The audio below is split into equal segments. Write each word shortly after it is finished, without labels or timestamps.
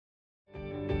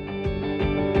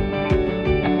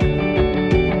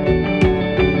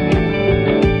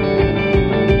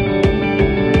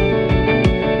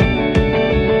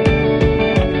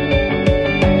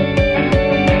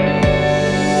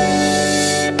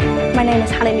name is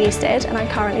Hannah Newstead and I'm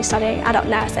currently studying adult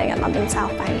nursing at London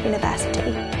South Bank University.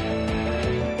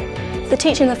 The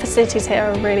teaching and the facilities here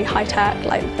are really high tech,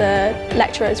 like the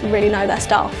lecturers really know their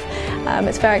stuff.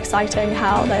 It's very exciting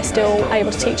how they're still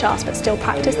able to teach us but still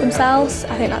practice themselves.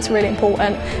 I think that's really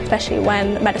important, especially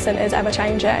when medicine is ever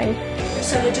changing.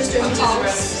 So you're just doing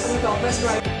pulse and we've got this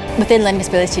rope. Within learning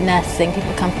disability nursing,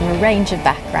 people come from a range of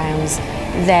backgrounds.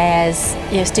 There's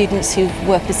students who've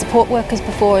worked as support workers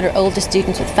before, and are older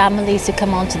students with families who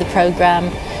come onto the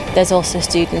programme. There's also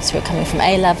students who are coming from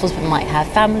A-levels but might have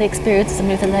family experience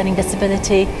with a learning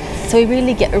disability. So we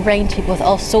really get a range of people with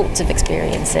all sorts of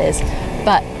experiences.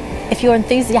 But if you're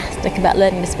enthusiastic about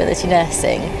learning disability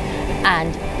nursing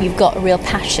and you've got a real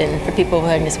passion for people with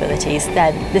learning disabilities,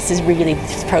 then this is really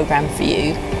the programme for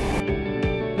you.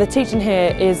 The teaching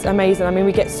here is amazing. I mean,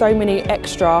 we get so many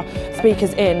extra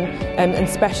speakers in and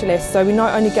specialists, so we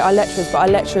not only get our lecturers, but our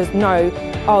lecturers know,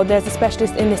 oh, there's a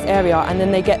specialist in this area, and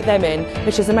then they get them in,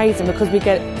 which is amazing because we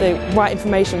get the right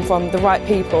information from the right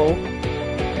people.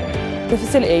 The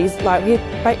facilities, like we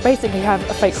basically have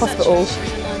a fake hospital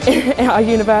at our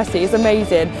university. It's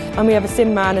amazing, and we have a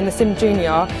sim man and a sim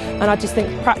junior, and I just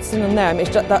think practicing on them,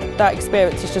 it's just, that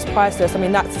experience is just priceless. I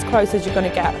mean, that's as close as you're going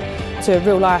to get to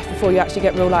real life before you actually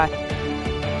get real life.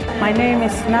 My name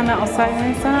is Nana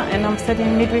Osai-Mensa and I'm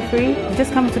studying midwifery. I've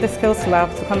just come to the skills lab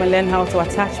to come and learn how to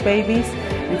attach babies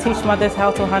and teach mothers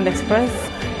how to hand express.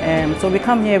 So we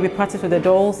come here, we practice with the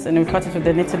dolls and we practice with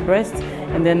the knitted breast,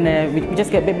 and then we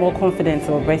just get a bit more confidence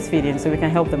about breastfeeding so we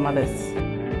can help the mothers.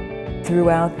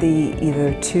 Throughout the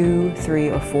either 2, 3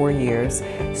 or 4 years,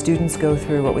 students go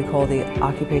through what we call the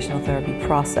occupational therapy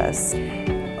process.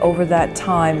 Over that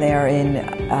time they are in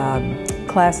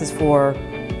classes for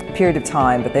a period of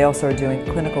time, but they also are doing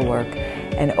clinical work.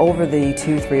 And over the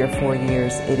 2, 3 or 4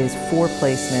 years it is 4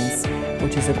 placements,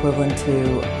 which is equivalent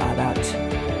to about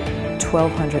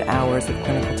 1,200 hours of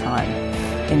clinical time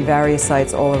in various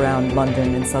sites all around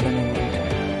London and southern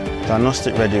England.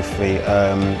 Diagnostic radiography,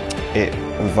 it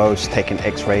involves taking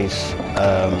x-rays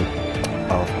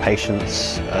of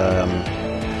patients.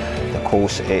 The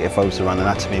course, it evolves around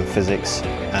anatomy and physics,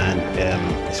 and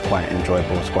it's quite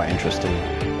enjoyable, it's quite interesting.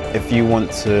 If you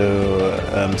want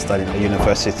to study at a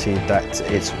university that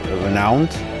is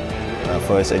renowned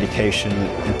for its education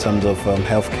in terms of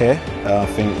healthcare, I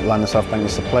think London South Bank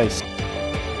is the place.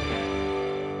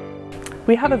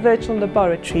 We have a virtual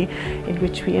laboratory in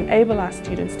which we enable our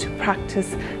students to practice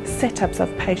setups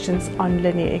of patients on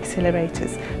linear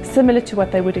accelerators, similar to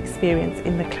what they would experience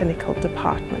in the clinical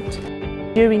department.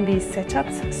 During these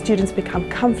setups, students become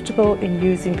comfortable in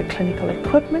using the clinical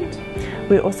equipment.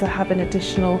 We also have an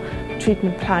additional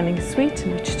treatment planning suite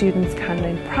in which students can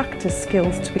learn practice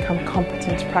skills to become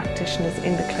competent practitioners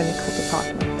in the clinical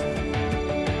department.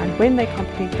 And when they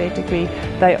complete their degree,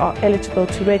 they are eligible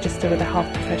to register with the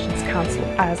Health Professions Council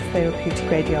as therapeutic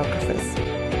radiographers.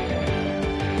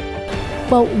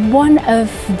 Well, one of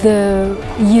the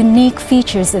unique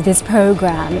features of this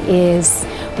program is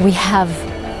we have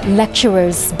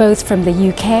lecturers both from the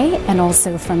UK and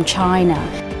also from China.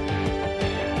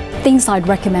 Things I'd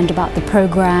recommend about the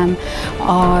program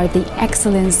are the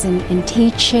excellence in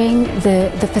teaching,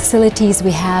 the facilities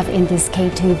we have in this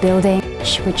K2 building,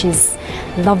 which is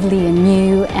lovely and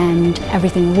new and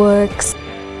everything works.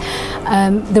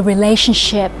 The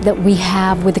relationship that we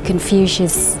have with the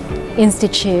Confucius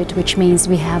Institute, which means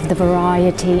we have the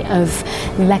variety of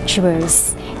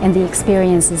lecturers and the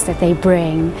experiences that they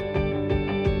bring.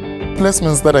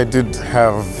 Placements that I did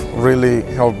have really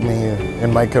helped me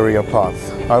in my career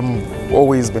path. I've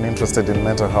always been interested in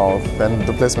mental health, and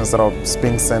the placements that I was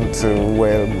being sent to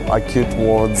were acute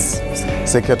wards,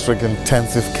 psychiatric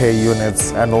intensive care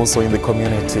units, and also in the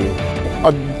community.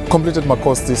 I completed my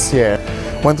course this year,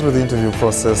 went through the interview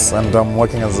process, and I'm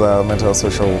working as a mental health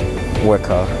social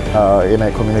worker in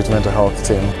a community mental health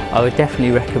team. I would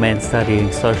definitely recommend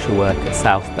studying social work at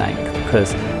South Bank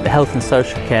because the health and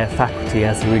social care faculty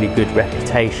has a really good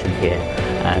reputation here,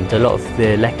 and a lot of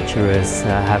the lecturers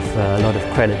have a lot of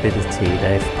credibility.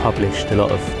 They've published a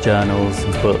lot of journals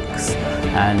and books,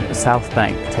 and South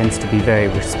Bank tends to be very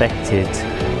respected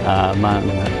among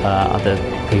other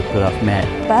people I've met.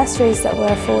 Bursaries that were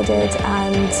afforded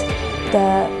and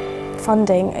the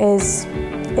funding is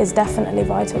definitely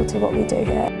vital to what we do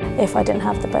here. If I didn't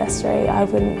have the bursary, I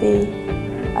wouldn't be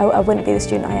the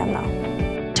student I am now.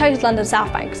 I chose London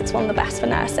South Bank because it's one of the best for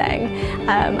nursing,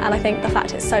 and I think the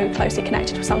fact it's so closely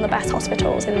connected with some of the best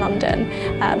hospitals in London,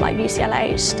 like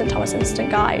UCLH, St Thomas and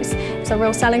St Guy's, it's a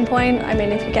real selling point. I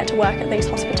mean, if you get to work at these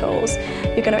hospitals,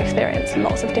 you're going to experience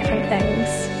lots of different things.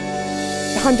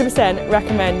 100%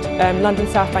 recommend London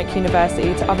South Bank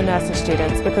University to other nursing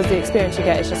students because the experience you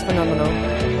get is just phenomenal.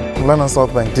 London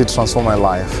South Bank did transform my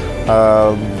life.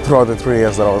 Throughout the 3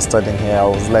 years that I was studying here, I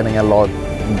was learning a lot,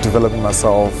 developing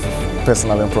myself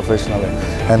personally and professionally,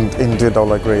 and indeed,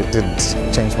 I'll agree, it did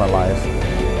change my life.